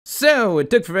So, it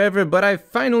took forever, but I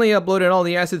finally uploaded all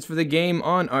the assets for the game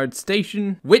on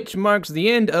ArtStation, which marks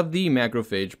the end of the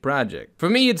Macrophage project.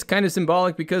 For me, it's kind of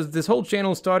symbolic because this whole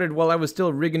channel started while I was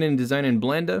still rigging and designing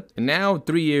Blender, and now,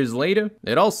 3 years later,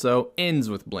 it also ends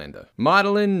with Blender.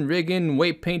 Modeling, rigging,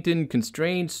 weight painting,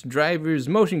 constraints, drivers,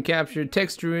 motion capture,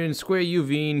 texturing, square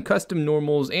UVing, custom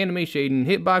normals, anime shading,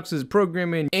 hitboxes,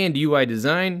 programming, and UI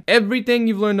design. Everything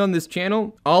you've learned on this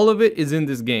channel, all of it is in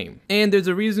this game. And there's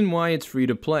a reason why it's free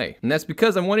to play. And that's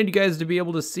because I wanted you guys to be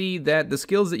able to see that the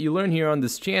skills that you learn here on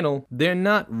this channel, they're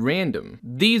not random.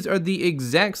 These are the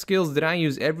exact skills that I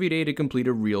use every day to complete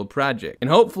a real project. And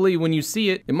hopefully when you see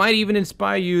it, it might even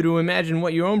inspire you to imagine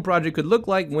what your own project could look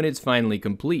like when it's finally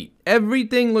complete.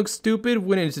 Everything looks stupid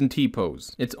when it's in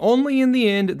T-pose. It's only in the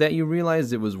end that you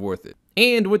realize it was worth it.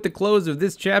 And with the close of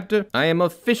this chapter, I am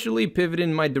officially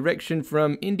pivoting my direction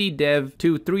from indie dev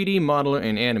to 3D modeler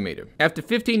and animator. After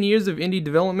 15 years of indie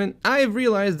development, I have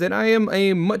realized that I am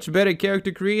a much better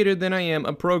character creator than I am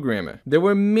a programmer. There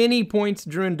were many points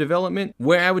during development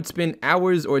where I would spend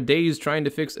hours or days trying to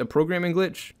fix a programming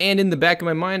glitch, and in the back of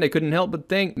my mind I couldn't help but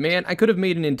think, man, I could have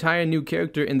made an entire new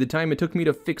character in the time it took me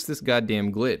to fix this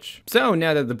goddamn glitch. So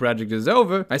now that the project is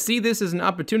over, I see this as an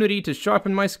opportunity to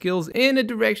sharpen my skills in a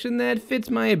direction that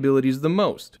fits my abilities the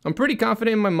most. I'm pretty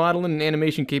confident in my modeling and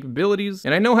animation capabilities,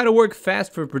 and I know how to work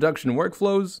fast for production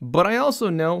workflows, but I also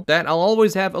know that I'll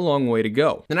always have a long way to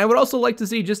go. And I would also like to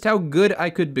see just how good I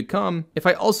could become if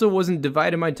I also wasn't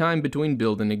dividing my time between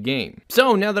building a game.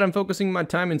 So now that I'm focusing my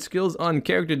time and skills on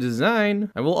character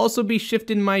design, I will also be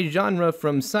shifting my genre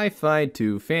from sci-fi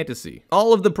to fantasy.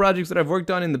 All of the projects that I've worked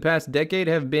on in the past decade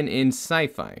have been in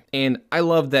sci-fi, and I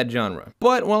love that genre.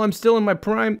 But while I'm still in my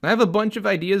prime, I have a bunch of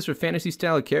ideas for fantasy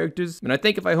style characters, and I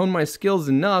think if I hone my skills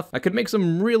enough, I could make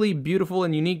some really beautiful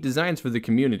and unique designs for the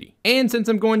community. And since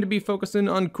I'm going to be focusing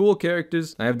on cool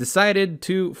characters, I have decided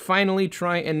to finally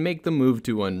try and make the move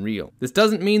to Unreal. This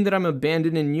doesn't mean that I'm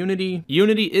abandoning Unity.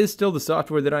 Unity is still the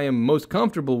software that I am most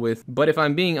comfortable with, but if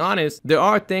I'm being honest, there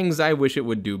are things I wish it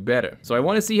would do better. So I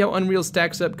want to see how Unreal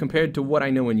stacks up compared to what I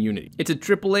know in Unity. It's a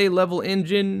AAA level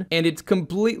engine, and it's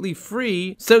completely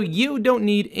free, so you don't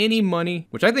need any money,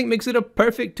 which I think makes it a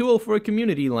perfect tool for a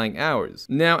community like ours.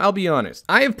 Now, I'll be honest,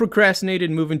 I have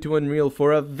procrastinated moving to Unreal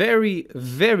for a very,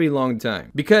 very long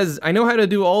time, because I know how to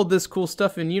do all this cool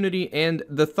stuff in Unity, and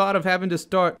the thought of having to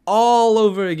start all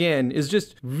over again is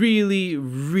just really,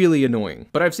 really annoying.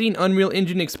 But I've seen Unreal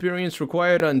Engine experience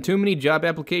required on too many job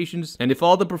applications, and if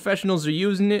all the professionals are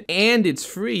using it, and it's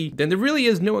free, then there really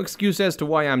is no excuse as to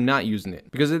why I'm not using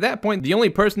it. Because at that point, the only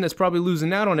person that's probably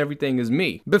losing out on everything is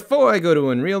me. Before I go to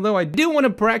Unreal though, I do want to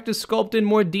practice sculpting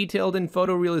more detailed and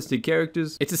photorealistic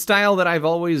characters. It's a style that I've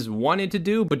always wanted to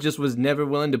do, but just was never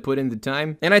willing to put in the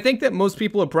time. And I think that most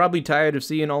people are probably tired of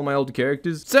seeing all my old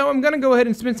characters, so I'm gonna go ahead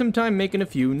and spend some time making a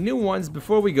few new ones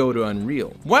before we go to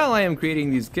Unreal. While I am creating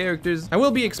these characters, I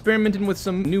will be experimenting with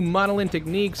some new modeling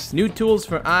techniques, new tools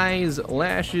for eyes,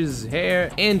 lashes,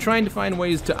 hair, and trying to find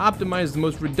ways to optimize the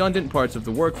most redundant parts of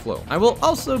the workflow. I will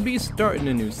also be starting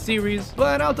a new series,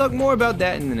 but I'll talk more about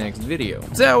that in the next video.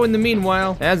 So in the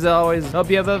meanwhile, as always, hope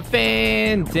you have a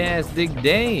fantastic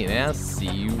day, and I'll see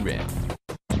you around.